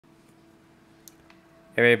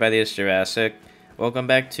Hey everybody, it's Jurassic. Welcome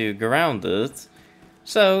back to Grounded.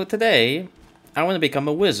 So today, I want to become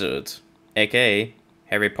a wizard, aka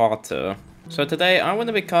Harry Potter. So today, I want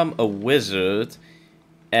to become a wizard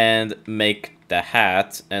and make the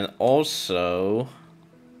hat, and also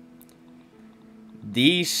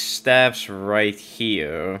these staffs right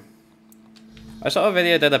here. I saw a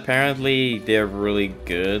video that apparently they're really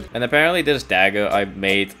good, and apparently this dagger I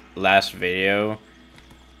made last video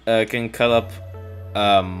can cut up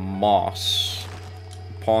moss,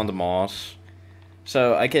 pond moss,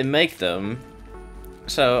 so I can make them.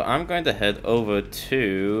 So I'm going to head over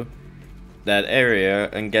to that area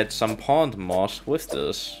and get some pond moss with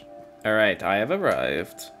this. Alright, I have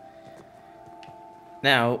arrived.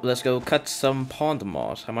 Now let's go cut some pond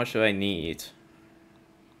moss. How much do I need?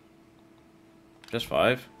 Just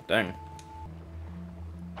 5? Dang.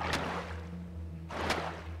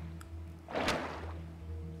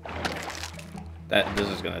 This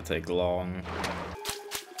is gonna take long.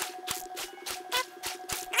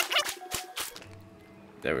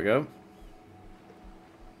 There we go.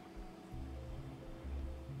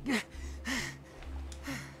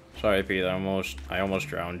 Sorry, Peter. I almost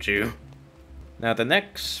drowned you. Now the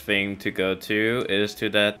next thing to go to is to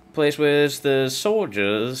that place with the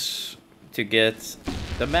soldiers to get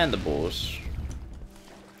the mandibles.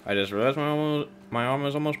 I just realized my armor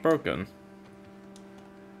is almost broken.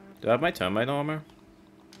 Do I have my termite armor?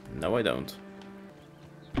 No, I don't.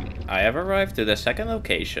 I have arrived to the second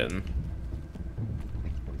location.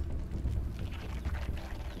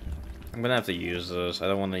 I'm gonna have to use this. I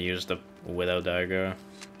don't want to use the widow dagger.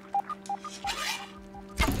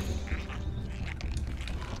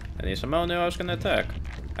 I need some more new I was gonna attack.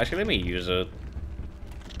 Actually, let me use it.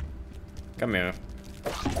 Come here.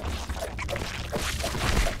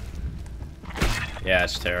 Yeah,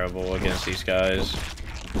 it's terrible against these guys.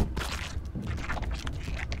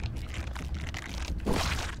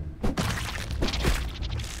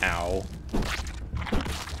 Ow.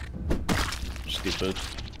 Stupid.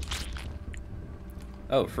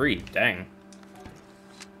 Oh, free. Dang.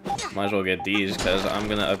 Might as well get these, because I'm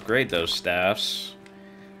gonna upgrade those staffs.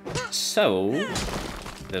 So,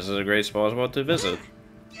 this is a great spot to visit.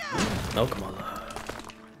 No, come on.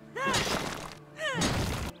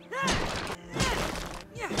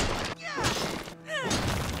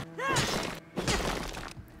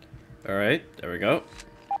 Alright, there we go.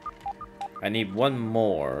 I need one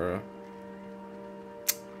more.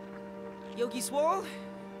 Yogi Swall,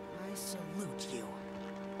 I salute you.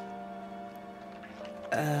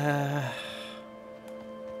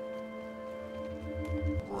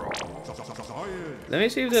 Let me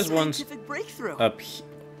see if there's one breakthrough. up here.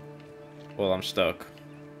 Well, I'm stuck.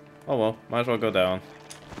 Oh well, might as well go down.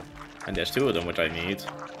 And there's 2 of them, which I need.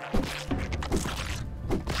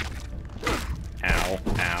 Ow,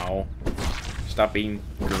 ow. Stop being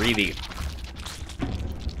greedy.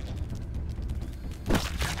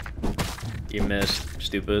 You missed,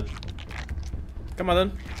 stupid. Come on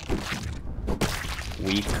then.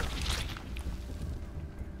 Weak.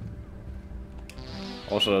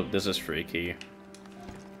 Also, this is freaky.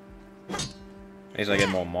 At least I get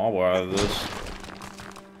more marble out of this.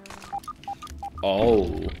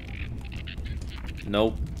 Oh.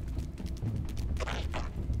 Nope.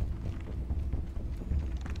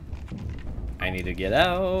 I need to get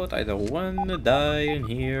out. I don't want to die in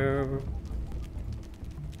here.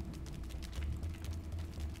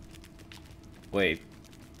 Wait.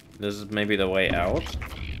 This is maybe the way out?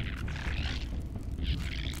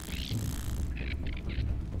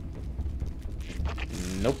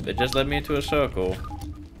 Nope, it just led me into a circle.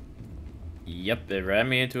 Yep, it ran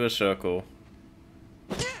me into a circle.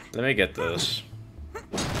 Let me get this.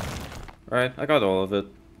 Alright, I got all of it.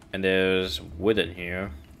 And there's wood in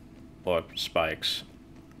here. Or spikes.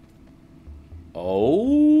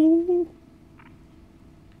 Oh!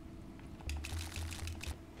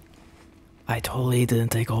 I totally didn't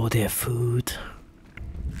take all their food.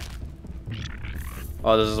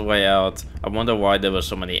 Oh, this is the way out. I wonder why there were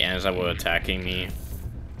so many ants that were attacking me.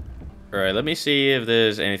 Alright, let me see if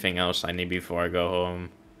there's anything else I need before I go home.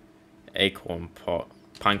 Acorn pot.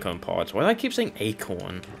 Pinecone pots. Why do I keep saying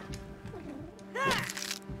acorn?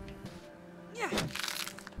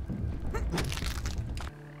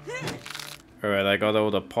 Alright, I got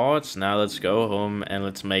all the pots. Now let's go home and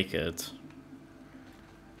let's make it.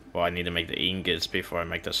 Well, I need to make the ingots before I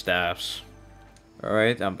make the staffs.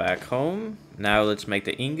 Alright, I'm back home. Now let's make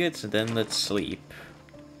the ingots and then let's sleep.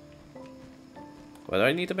 What do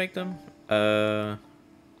I need to make them?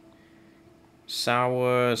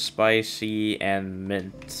 Sour, spicy, and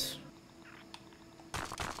mint.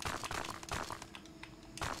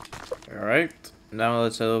 Alright. Now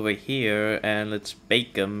let's head over here and let's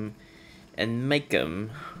bake them and make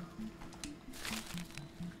them.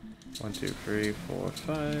 1, 2, 3, 4,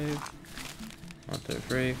 5. 1, 2,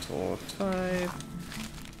 3, 4, 5.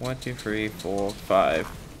 1, 2, 3, 4, 5.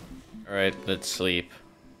 Alright, let's sleep.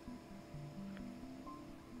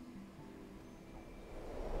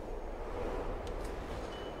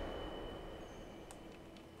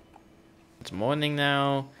 It's morning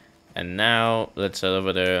now, and now let's head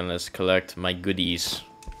over there and let's collect my goodies.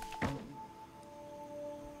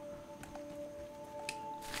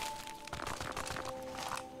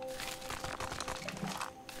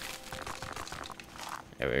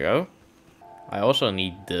 There we go. I also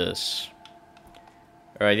need this.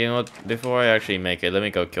 Alright, you know what? Before I actually make it, let me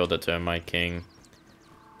go kill the termite king.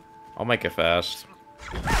 I'll make it fast.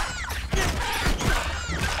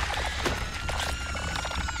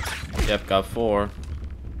 Yep, got 4.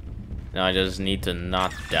 Now I just need to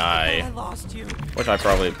not die. I lost you. Which I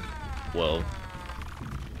probably will.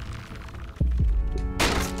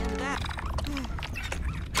 And that.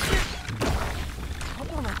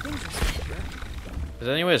 Hope all my things are secure. It's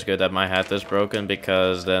anyways good that my hat is broken,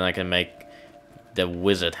 because then I can make the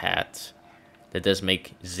wizard hat. That does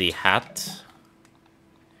make the hat.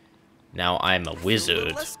 Now I'm a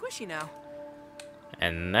wizard. Less squishy now.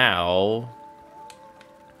 And now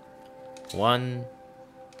 1,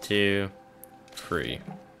 2, 3.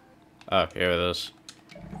 Oh, here it is.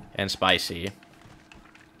 And spicy.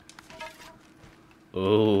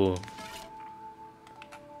 Ooh.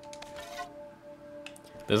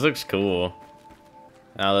 This looks cool.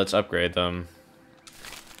 Now let's upgrade them.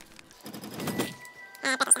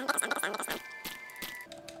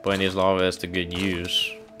 Putting these lavas to good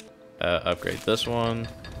use. Upgrade this one.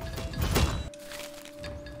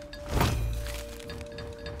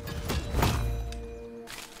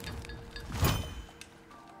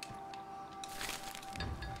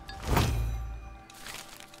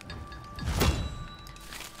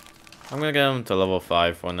 I'm gonna get them to level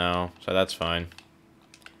 5 for now, so that's fine.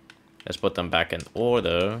 Let's put them back in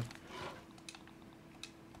order.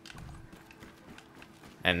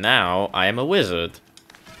 And now I am a wizard.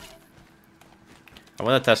 I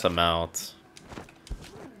want to test them out.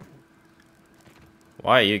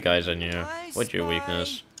 Why are you guys in here? What's your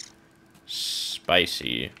weakness?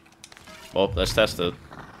 Spicy. Well, let's test it.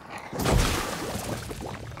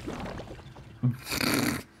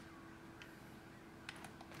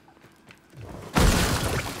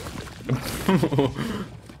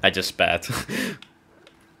 I just spat.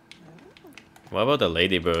 What about the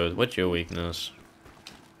ladybird? What's your weakness?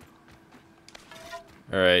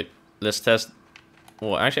 Alright, let's test.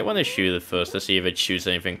 Well, actually, I want to shoot it first to see if it shoots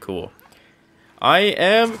anything cool. I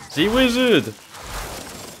am the wizard!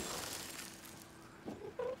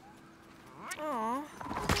 Aw. Oh,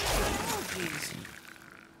 jeez.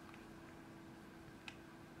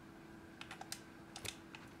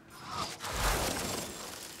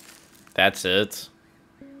 That's it.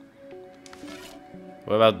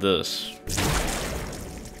 What about this?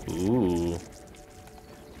 Ooh.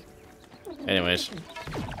 Anyways,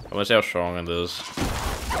 I want to see how strong it is.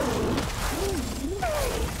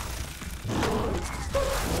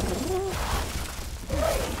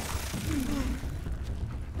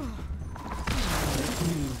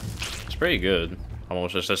 It's pretty good. I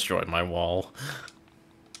almost just destroyed my wall.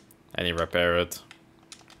 I need to repair it.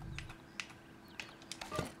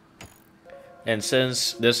 And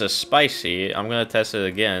since this is spicy, I'm gonna test it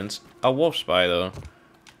against a wolf spider,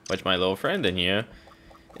 which my little friend in here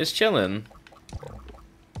is chilling.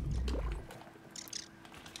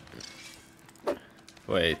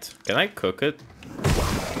 Wait, can I cook it?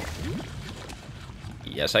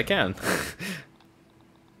 Yes, I can.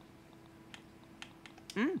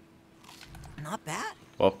 Not bad.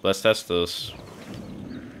 Well, let's test this.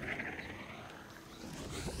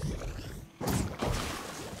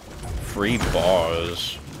 Free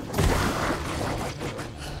bars.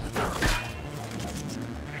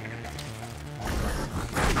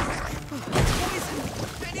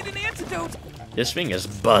 I need an antidote. This thing is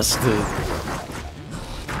busted.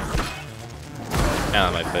 Out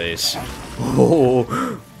of my face. Oh.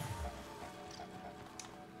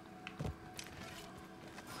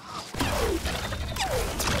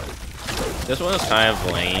 This one is kind of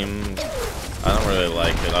lame. I don't really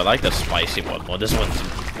like it. I like the spicy one more. This one's...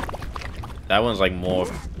 That one's like more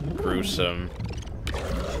gruesome.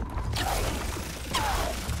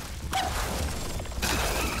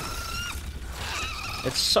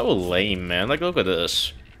 It's so lame, man. Like, look at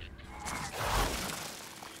this.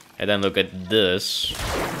 And then look at this.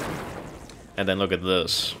 And then look at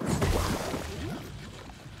this.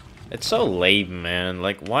 It's so lame, man.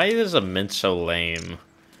 Like, why is a mint so lame?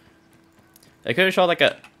 They could have shot like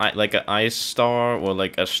a ice star or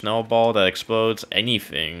like a snowball that explodes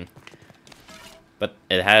anything. But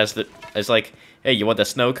it has the. It's like, hey, you want the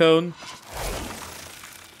snow cone?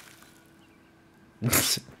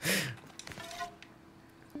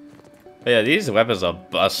 Yeah, these weapons are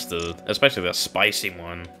busted, especially the spicy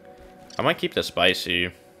one. I might keep the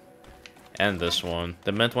spicy and this one.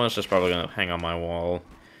 The mint one is just probably gonna hang on my wall.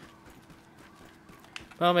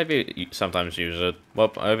 Well, maybe sometimes use it.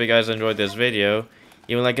 Well, I hope you guys enjoyed this video.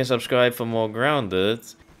 Even like and subscribe for more Grounded.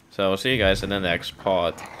 So I'll see you guys in the next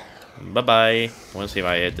part. Bye bye. Wanna see if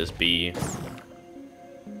I hit this bee.